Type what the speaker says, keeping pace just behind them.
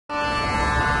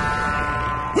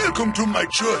Welcome to my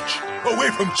church, away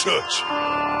from church.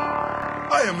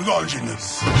 I am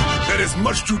Longinus. There is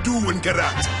much to do in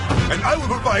Karat, and I will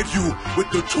provide you with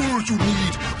the tools you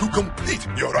need to complete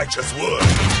your righteous work.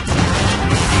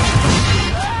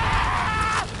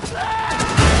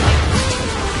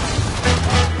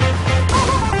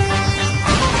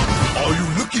 Are you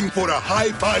looking for a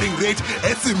high firing rate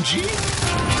SMG?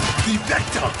 The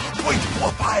Vector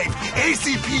 .45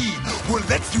 ACP will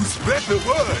let you spread the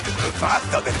word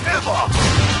faster than ever.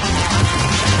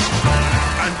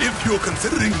 And if you're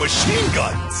considering machine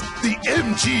guns, the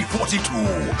MG42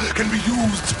 can be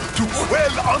used to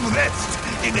quell unrest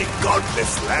in a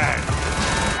godless land.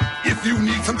 If you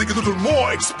need something a little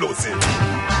more explosive,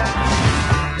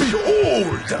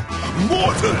 behold,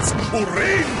 mortars will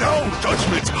rain down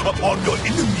judgment upon your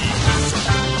enemies.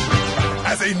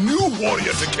 As a new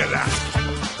warrior to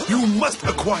Kerat, you must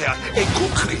acquire a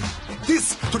Kukri.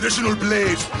 This traditional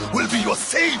blade will be your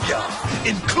savior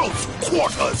in close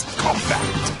quarters combat.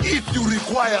 If you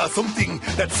require something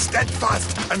that's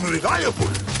steadfast and reliable,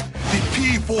 the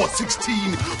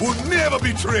P416 will never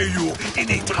betray you in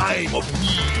a time of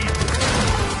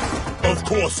need. Of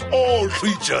course, all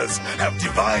creatures have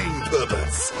divine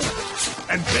purpose,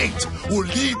 and fate will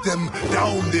lead them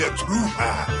down their true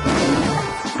path.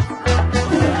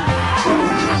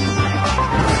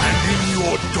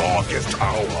 Your darkest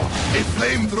hour, a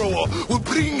flamethrower will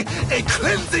bring a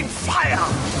cleansing fire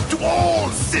to all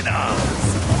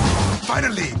sinners.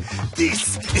 Finally,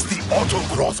 this is the auto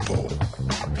crossbow.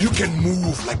 You can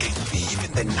move like a thief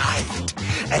in the night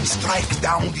and strike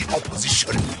down the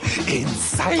opposition in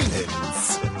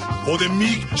silence. For the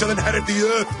meek shall inherit the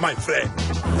earth, my friend.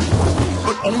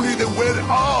 But only the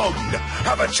well-armed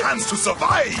have a chance to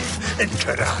survive in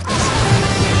Karat.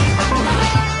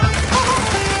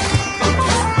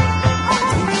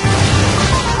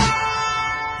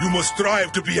 You must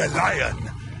strive to be a lion,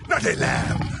 not a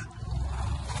lamb.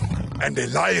 And a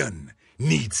lion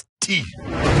needs teeth.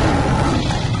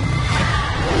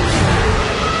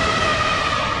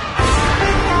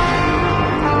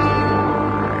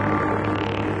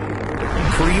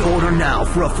 Pre-order now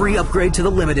for a free upgrade to the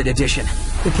limited edition.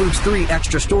 Includes 3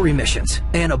 extra story missions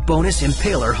and a bonus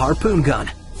Impaler harpoon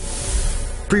gun.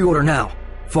 Pre-order now.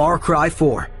 Far Cry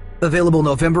 4. Available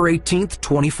November 18th,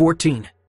 2014.